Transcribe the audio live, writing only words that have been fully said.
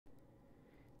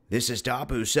This is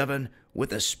Tabu7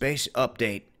 with a space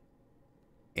update.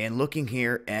 And looking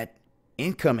here at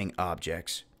incoming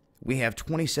objects, we have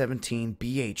 2017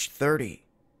 BH30,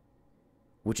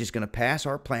 which is going to pass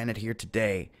our planet here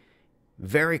today.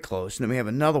 Very close. And then we have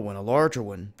another one, a larger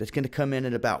one, that's going to come in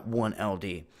at about 1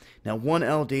 LD. Now, 1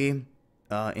 LD in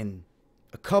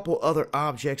a couple other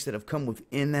objects that have come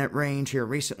within that range here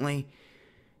recently,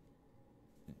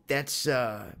 that's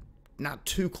not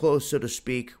too close, so to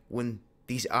speak, when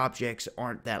these objects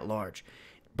aren't that large.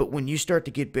 But when you start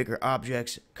to get bigger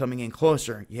objects coming in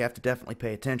closer, you have to definitely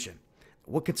pay attention.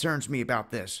 What concerns me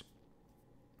about this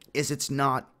is it's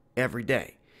not every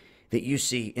day that you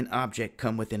see an object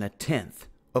come within 1/10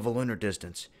 of a lunar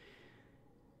distance.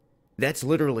 That's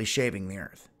literally shaving the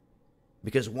Earth.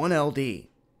 Because 1 LD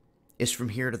is from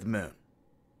here to the moon.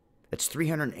 That's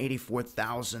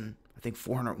 384,000, I think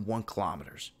 401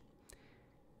 kilometers.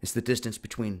 It's the distance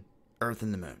between Earth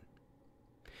and the moon.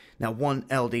 Now, 1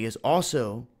 LD is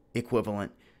also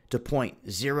equivalent to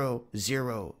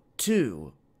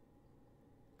 0.002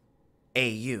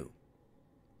 AU,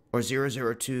 or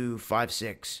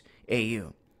 00256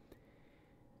 AU.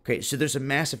 Okay, so there's a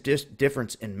massive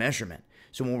difference in measurement.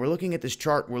 So when we're looking at this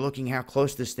chart, we're looking how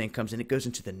close this thing comes, and it goes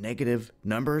into the negative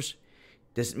numbers.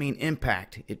 Doesn't mean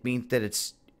impact. It means that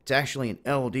it's actually an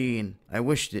LD, and I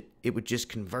wish that it would just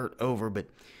convert over, but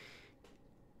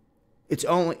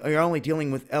you're only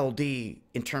dealing with LD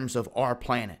in terms of our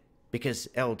planet, because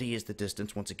LD is the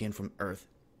distance, once again, from Earth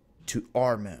to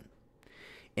our moon.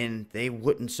 And they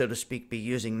wouldn't, so to speak, be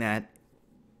using that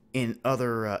in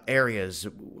other areas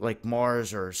like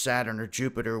Mars or Saturn or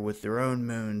Jupiter with their own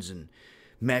moons and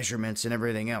measurements and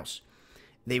everything else.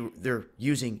 They're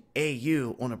using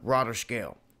AU on a broader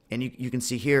scale. And you can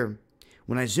see here,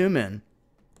 when I zoom in,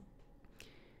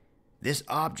 this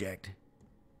object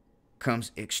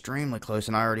comes extremely close,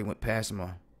 and I already went past them.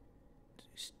 I'll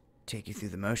just take you through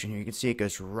the motion here. You can see it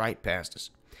goes right past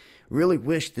us. Really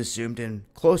wish this zoomed in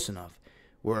close enough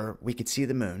where we could see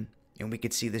the moon and we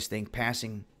could see this thing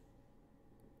passing,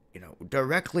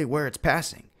 directly where it's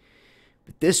passing.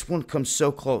 But this one comes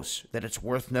so close that it's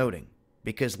worth noting,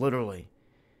 because literally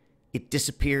it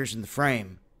disappears in the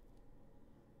frame,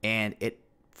 and at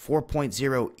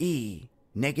 4.0 E,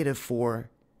 -4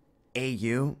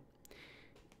 AU,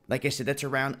 like I said, that's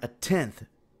around 1/10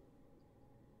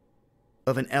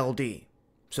 of an LD.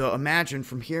 So imagine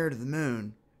from here to the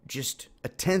moon, just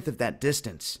 1/10 of that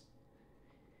distance.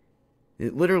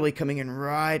 It literally coming in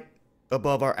right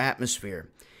above our atmosphere.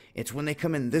 It's when they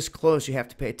come in this close you have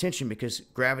to pay attention, because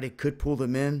gravity could pull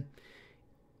them in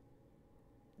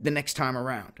the next time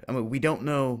around. I mean, we don't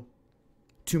know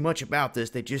too much about this.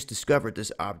 They just discovered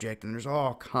this object, and there's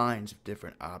all kinds of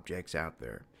different objects out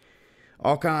there.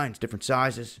 All kinds, different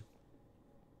sizes.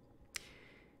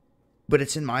 But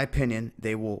it's, in my opinion,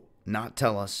 they will not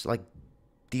tell us, like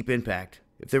Deep Impact.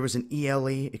 If there was an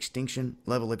ELE, extinction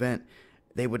level event,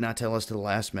 they would not tell us to the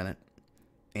last minute.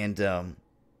 And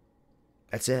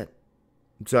that's it.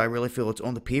 So I really feel it's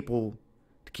on the people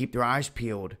to keep their eyes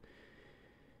peeled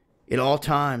at all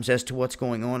times as to what's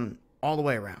going on all the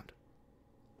way around.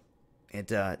 And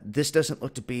this doesn't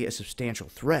look to be a substantial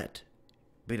threat.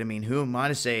 But I mean, who am I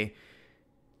to say?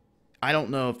 I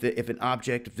don't know if an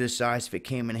object of this size, if it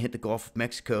came in and hit the Gulf of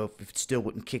Mexico, if it still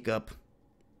wouldn't kick up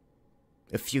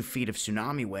a few feet of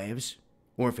tsunami waves,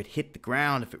 or if it hit the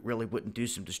ground, if it really wouldn't do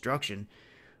some destruction,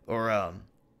 or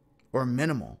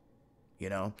minimal.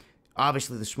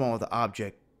 Obviously, the smaller the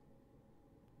object,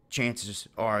 chances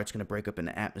are it's going to break up in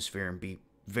the atmosphere and be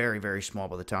very, very small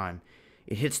by the time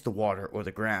it hits the water or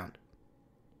the ground.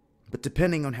 But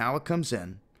depending on how it comes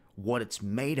in, what it's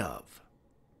made of,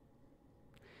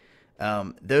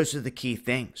 those are the key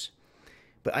things.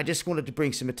 But I just wanted to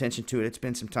bring some attention to it. It's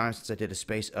been some time since I did a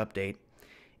space update.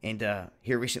 And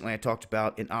here recently I talked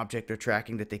about an object they're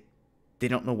tracking that they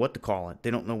don't know what to call it. They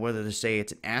don't know whether to say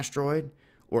it's an asteroid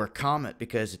or a comet,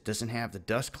 because it doesn't have the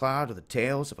dust cloud or the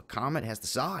tails of a comet. It has the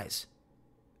size.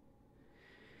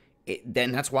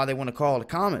 Then that's why they want to call it a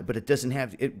comet, but it doesn't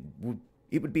have... It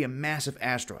would be a massive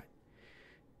asteroid.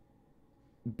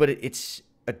 But it's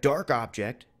a dark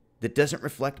object that doesn't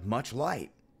reflect much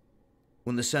light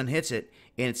when the sun hits it,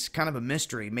 and it's kind of a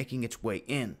mystery making its way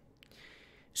in.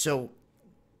 So,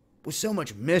 with so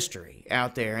much mystery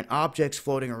out there and objects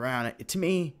floating around, to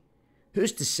me,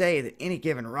 who's to say that any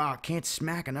given rock can't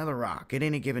smack another rock at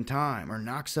any given time or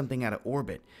knock something out of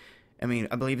orbit? I mean,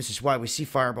 I believe this is why we see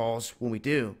fireballs when we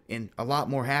do, and a lot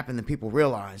more happen than people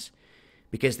realize,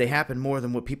 because they happen more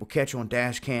than what people catch on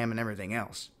dash cam and everything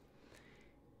else.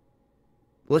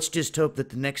 Let's just hope that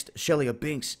the next Shelley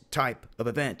Binks type of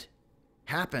event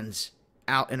happens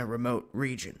out in a remote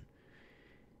region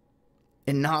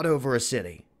and not over a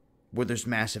city where there's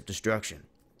massive destruction.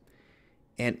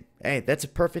 And hey, that's a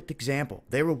perfect example.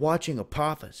 They were watching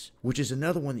Apophis, which is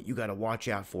another one that you got to watch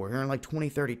out for. Here in like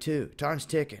 2032, time's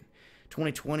ticking.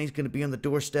 2020 is going to be on the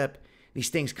doorstep. These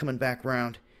things coming back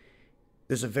around.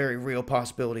 There's a very real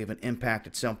possibility of an impact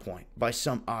at some point by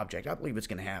some object. I believe it's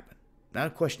going to happen. Not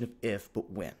a question of if,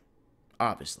 but when,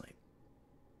 obviously.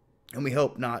 And we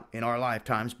hope not in our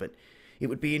lifetimes, but it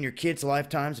would be in your kids'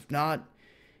 lifetimes. If not,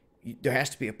 there has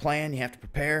to be a plan. You have to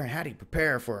prepare. How do you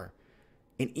prepare for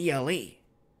an ELE?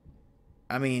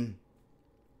 I mean,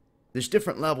 there's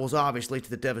different levels, obviously, to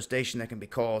the devastation that can be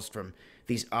caused from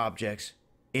these objects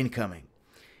incoming.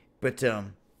 But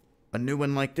a new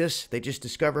one like this, they just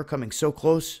discover coming so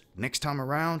close. Next time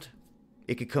around,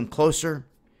 it could come closer.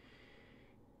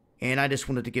 And I just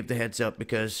wanted to give the heads up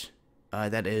because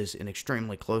that is an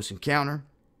extremely close encounter.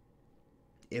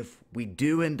 If we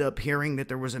do end up hearing that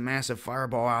there was a massive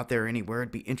fireball out there anywhere,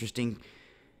 it'd be interesting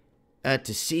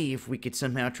to see if we could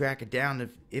somehow track it down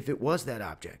if it was that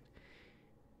object.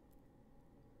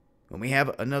 When we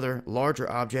have another larger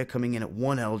object coming in at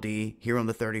 1 LD here on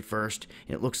the 31st,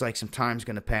 and it looks like some time's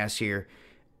going to pass here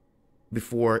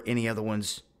before any other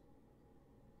ones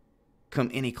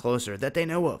come any closer that they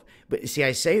know of. But see,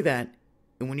 I say that,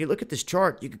 and when you look at this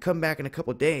chart, you could come back in a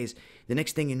couple of days. The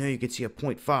next thing you know, you could see a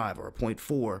 0.5 or a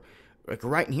 0.4, like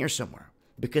right in here somewhere,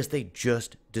 because they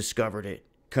just discovered it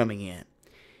coming in.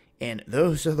 And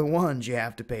those are the ones you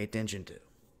have to pay attention to.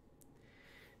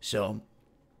 So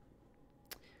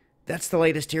that's the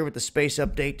latest here with the space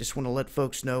update. Just want to let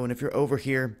folks know. And if you're over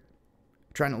here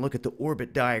trying to look at the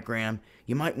orbit diagram,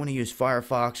 you might want to use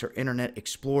Firefox or Internet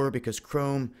Explorer because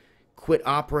Chrome quit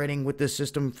operating with this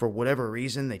system for whatever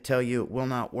reason. They tell you it will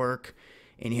not work,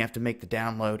 and you have to make the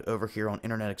download over here on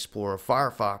Internet Explorer or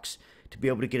Firefox to be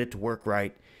able to get it to work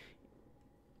right.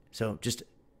 So just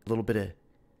a little bit of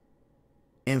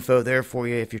info there for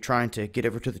you if you're trying to get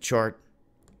over to the chart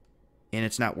and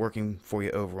it's not working for you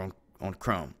over on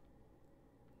Chrome.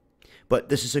 But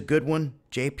this is a good one,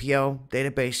 JPL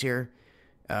database here,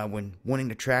 when wanting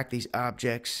to track these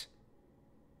objects,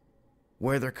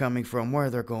 where they're coming from,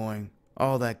 where they're going,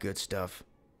 all that good stuff.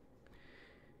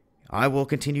 I will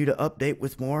continue to update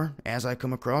with more as I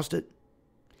come across it.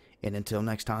 And until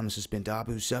next time, this has been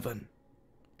Dabu7,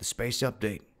 the Space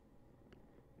Update.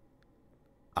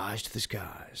 Eyes to the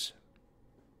skies.